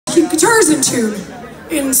guitars in tune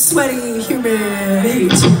in sweaty, humid heat.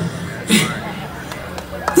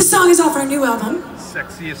 This song is off our new album.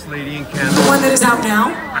 Sexiest lady in Canada. The one that is out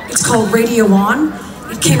now. It's called Radio On.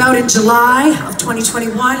 It came out in July of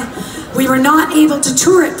 2021. We were not able to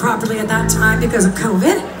tour it properly at that time because of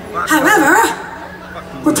COVID. However,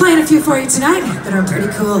 we're playing a few for you tonight that are pretty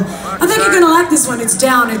cool. I think you're gonna like this one. It's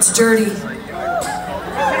down, it's dirty.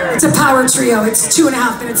 It's a power trio. It's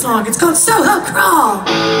 2.5 minutes long. It's called Soho Crawl.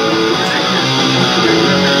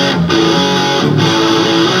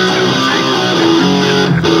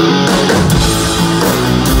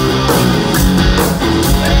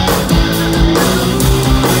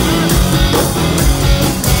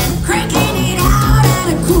 Cranking it out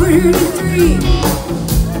at 2:45.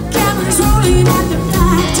 Cameras rolling at the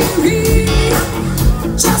factory.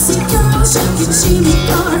 Just a girl shaking shimmy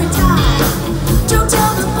for a time. Don't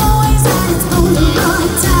tell the boys that it's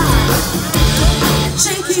Polaroid time.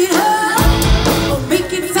 Shake it up or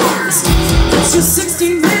make it fast. It's just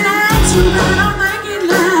 16